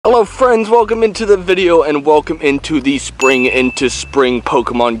Hello friends, welcome into the video and welcome into the Spring into Spring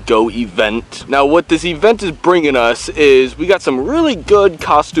Pokemon Go event. Now what this event is bringing us is we got some really good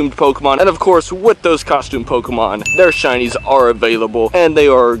costumed Pokemon, and of course with those costumed Pokemon, their shinies are available and they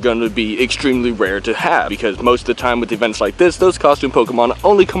are going to be extremely rare to have because most of the time with events like this, those costume Pokemon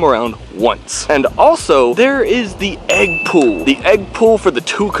only come around once. And also there is the egg pool. The egg pool for the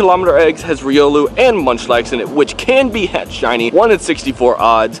 2-kilometer eggs has Riolu and Munchlax in it, which can be hatch shiny, 1 in 64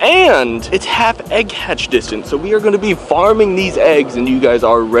 odds, and it's half egg hatch distance, so we are going to be farming these eggs, and you guys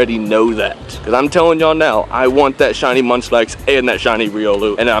already know that because I'm telling y'all now, I want that shiny Munchlax and that shiny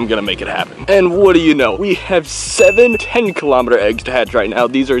Riolu, and I'm gonna make it happen. And what do you know, we have 7 10-kilometer eggs to hatch right now.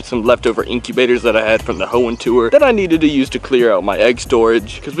 These are some leftover incubators that I had from the Hoenn tour that I needed to use to clear out my egg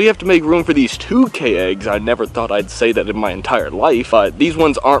storage because we have to make room for these 2K eggs. I never thought I'd say that in my entire life, but these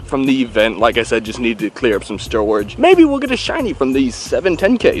ones aren't from the event. Like I said, just needed to clear up some storage. Maybe we'll get a shiny from these 7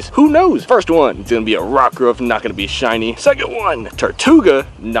 10Ks. Who knows? First one, it's gonna be a Rockruff, not gonna be shiny. Second one, Tortuga,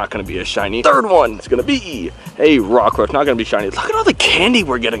 not gonna be a shiny. Third one, it's gonna be a Rockruff, not gonna be shiny. Look at all the candy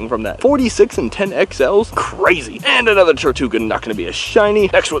we're getting from that. 46 and 10 XLs, crazy. And another Tortuga, not gonna be a shiny.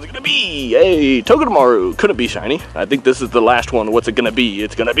 Next one's gonna be a Togedemaru, couldn't be shiny. I think this is the last one. What's it gonna be?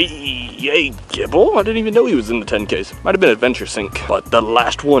 It's gonna be a Gible. I didn't even know he was in the 10Ks. Might have been Adventure Sync, but the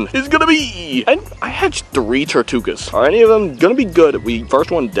last one is gonna be, and I hatched 3 Tortugas. Are any of them gonna be good? First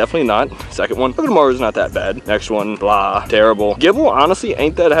one, definitely not. Second one, Togedemaru is not that bad. Next one, blah, terrible. Gible, honestly,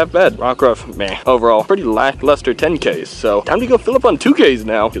 ain't that half bad. Rockruff, meh. Overall, pretty lackluster 10Ks. So, time to go fill up on 2Ks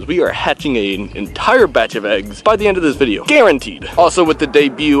now, because we are hatching an entire batch of eggs by the end of this video. Guaranteed. Also, with the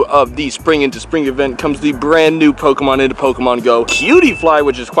debut of the Spring into Spring event comes the brand new Pokemon into Pokemon Go, Cutiefly,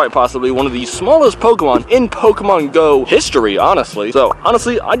 which is quite possibly one of the smallest Pokemon in Pokemon Go history, honestly. So,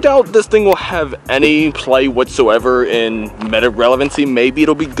 honestly, I doubt this thing will have any play whatsoever in meta relevancy. Maybe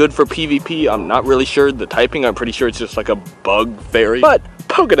it'll be good for PvP. I'm not really sure. The typing, I'm pretty sure it's just like a bug fairy. But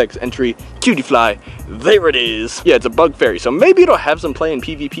Pokedex entry, Cutiefly, there it is. Yeah, it's a bug fairy, so maybe it'll have some play in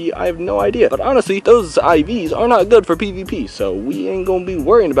PvP. I have no idea. But honestly, those IVs are not good for PvP, so we ain't gonna be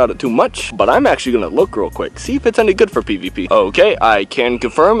worrying about it too much. But I'm actually gonna look real quick, see if it's any good for PvP. Okay, I can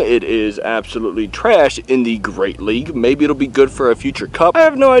confirm it is absolutely trash in the Great League. Maybe it'll be good for a future cup. I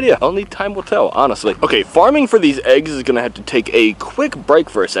have no idea. Only time will tell, honestly. Okay, farming for these eggs is gonna have to take a quick break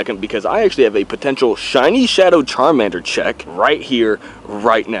for a second because I actually have a potential shiny Shadow Charmander check right here,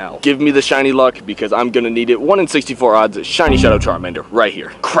 right now. Give me the shiny luck because I'm gonna need it. 1 in 64 odds, shiny Shadow Charmander right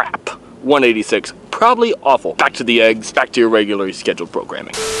here. Crap. 186. Probably awful. Back to the eggs, back to your regularly scheduled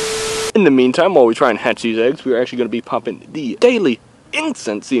programming. In the meantime, while we try and hatch these eggs, we're actually gonna be pumping the daily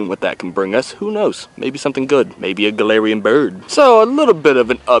incense, seeing what that can bring us. Who knows? Maybe something good. Maybe a Galarian bird. So a little bit of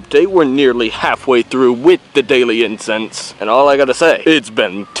an update. We're nearly halfway through with the daily incense, and all I gotta say, it's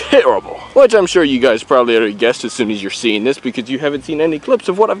been terrible. Which I'm sure you guys probably already guessed as soon as you're seeing this because you haven't seen any clips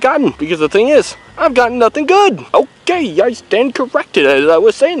of what I've gotten. Because the thing is, I've gotten nothing good. Okay, I stand corrected. As I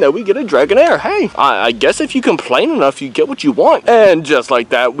was saying that we get a Dragonair. Hey, I guess if you complain enough, you get what you want. And just like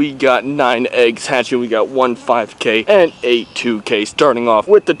that, we got 9 eggs hatching. We got 1 5K and 8 2K. Starting off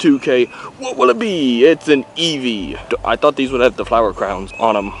with the 2K, what will it be? It's an Eevee. I thought these would have the flower crowns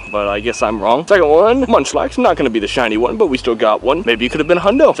on them, but I guess I'm wrong. Second one, Munchlax. Not going to be the shiny one, but we still got one. Maybe it could have been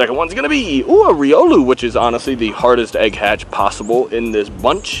Hundo. Second one's going to be, ooh, a Riolu, which is honestly the hardest egg hatch possible in this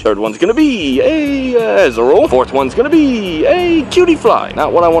bunch. Third one's going to be a Ezreal. Fourth one's going to be a Cutiefly.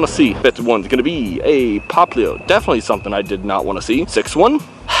 Not what I want to see. Fifth one's going to be a Popplio. Definitely something I did not want to see. Sixth one,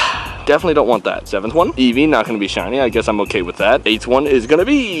 definitely don't want that. Seventh one, Eevee, not going to be shiny. I guess I'm okay with that. Eighth one is going to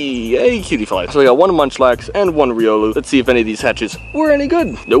be a Cutiefly. So we got 1 Munchlax and 1 Riolu. Let's see if any of these hatches were any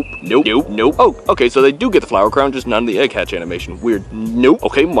good. Nope, nope, nope, nope. Oh, okay, so they do get the flower crown, just none of the egg hatch animation. Weird. Nope.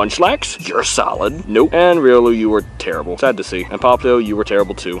 Okay, Munchlax, you're solid. Nope. And Riolu, you were terrible. Sad to see. And Popplio, you were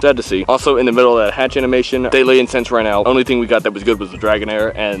terrible too. Sad to see. Also, in the middle of that hatch animation, daily incense right now. Only thing we got that was good was the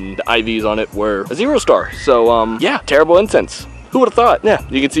Dragonair, and the IVs on it were a 0-star. So, yeah, terrible incense. Who would have thought? Yeah,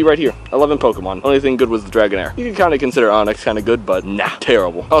 you can see right here, 11 Pokemon. Only thing good was the Dragonair. You can kind of consider Onix kind of good, but nah,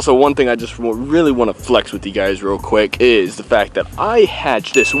 terrible. Also, one thing I just really want to flex with you guys real quick is the fact that I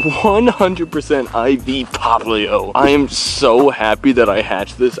hatched this 100% IV Popplio. I am so happy that I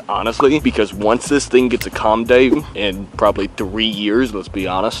hatched this, honestly, because once this thing gets a calm day in probably 3 years, let's be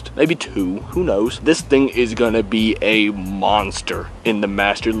honest, maybe 2, who knows, this thing is gonna be a monster in the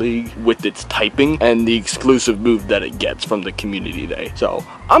Master League with its typing and the exclusive move that it gets from the community day. So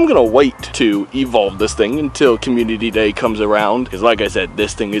I'm gonna wait to evolve this thing until Community Day comes around, because like I said,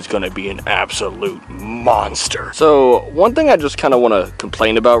 this thing is gonna be an absolute monster. So one thing I just kind of want to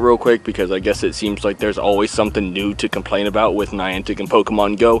complain about real quick, because I guess it seems like there's always something new to complain about with Niantic and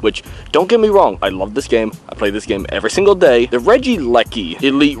Pokemon Go, which, don't get me wrong, I love this game. I play this game every single day. The Regieleki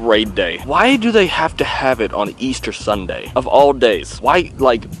Elite Raid Day. Why do they have to have it on Easter Sunday of all days? Why,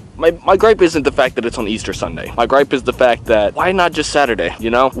 like, my gripe isn't the fact that it's on Easter Sunday. My gripe is the fact that, why not just Saturday, you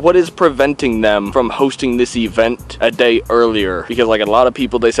know? What is preventing them from hosting this event a day earlier? Because, like, a lot of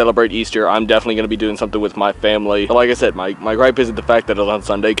people, they celebrate Easter. I'm definitely going to be doing something with my family. But like I said, my gripe isn't the fact that it was on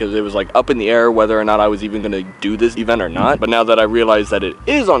Sunday, because it was, like, up in the air whether or not I was even going to do this event or not. But now that I realize that it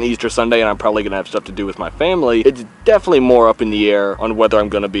is on Easter Sunday and I'm probably going to have stuff to do with my family, it's definitely more up in the air on whether I'm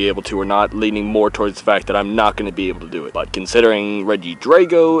going to be able to or not, leaning more towards the fact that I'm not going to be able to do it. But considering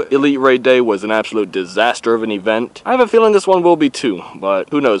Regidrago Elite Raid Day was an absolute disaster of an event, I have a feeling this one will be too, but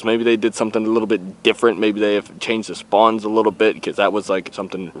who knows, maybe they did something a little bit different. Maybe they have changed the spawns a little bit, because that was like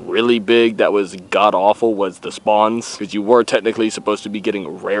something really big that was god-awful, was the spawns, because you were technically supposed to be getting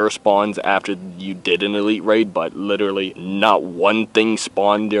rare spawns after you did an Elite Raid, but literally not one thing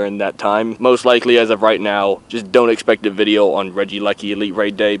spawned during that time. Most likely, as of right now, just don't expect a video on Regieleki Elite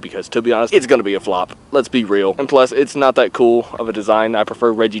Raid Day, because to be honest, it's gonna be a flop. Let's be real. And plus, it's not that cool of a design. I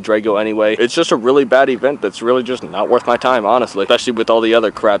prefer Regidrago anyway. It's just a really bad event that's really just not worth my time, honestly, especially with all the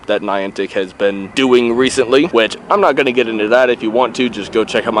other crap that Niantic has been doing recently, which I'm not gonna get into that. If you want to, just go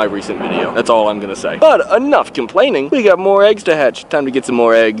check out my recent video. That's all I'm gonna say. But enough complaining. We got more eggs to hatch. Time to get some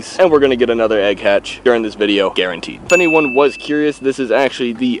more eggs, and we're gonna get another egg hatch during this video, guaranteed. If anyone was curious, this is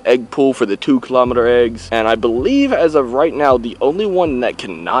actually the egg pool for the 2-kilometer eggs, and I believe as of right now, the only one that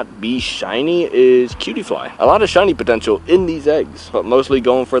cannot be shiny is Cutiefly. A lot of shiny potential in these eggs, but mostly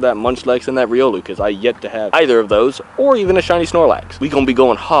going for that Munchlax and that Riolu, because I yet to have either of those, or even a shiny Snorlax. We gonna be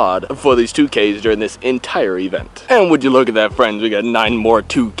going hard for these 2Ks during this entire event. And would you look at that, friends, we got 9 more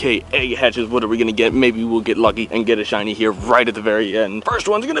 2K egg hatches. What are we gonna get? Maybe we'll get lucky and get a shiny here right at the very end. First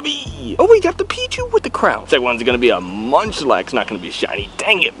one's gonna be, oh, we got the Pichu with the crown. Second one's gonna be a Munchlax, not gonna be shiny.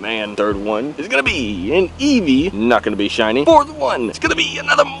 Dang it, man. Third one is gonna be an Eevee, not gonna be shiny. Fourth one, it's gonna be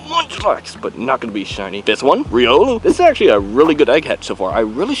another Munchlax, but not gonna be shiny. This one, Riolu. This is actually a really good egg hatch so far. I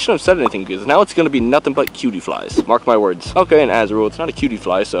really shouldn't have said anything, because now it's going to be nothing but Cutieflies. Mark my words. Okay, an Azurill. It's not a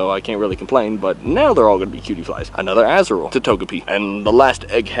Cutiefly, so I can't really complain, but now they're all going to be Cutieflies. Another Azurill to Togepi. And the last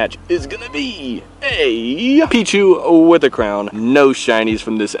egg hatch is going to be a Pichu with a crown. No shinies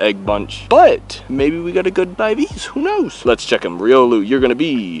from this egg bunch, but maybe we got a good IVs. Who knows? Let's check them. Riolu, you're going to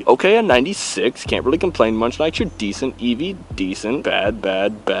be, okay, a 96. Can't really complain. Munchlax, you're decent. Eevee, decent. Bad,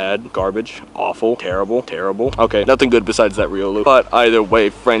 bad, bad. Garbage. Awful. Terrible. Terrible. Okay, nothing good besides that Riolu. But either way,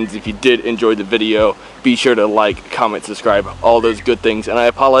 friends, if you did enjoy the video, be sure to like, comment, subscribe, all those good things. And I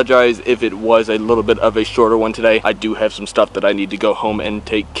apologize if it was a little bit of a shorter one today. I do have some stuff that I need to go home and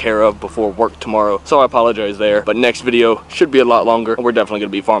take care of before work tomorrow, so I apologize there. But next video should be a lot longer, and we're definitely going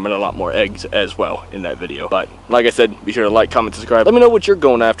to be farming a lot more eggs as well in that video. But like I said, be sure to like, comment, subscribe. Let me know what you're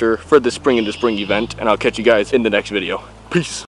going after for the Spring into Spring event, and I'll catch you guys in the next video. Peace.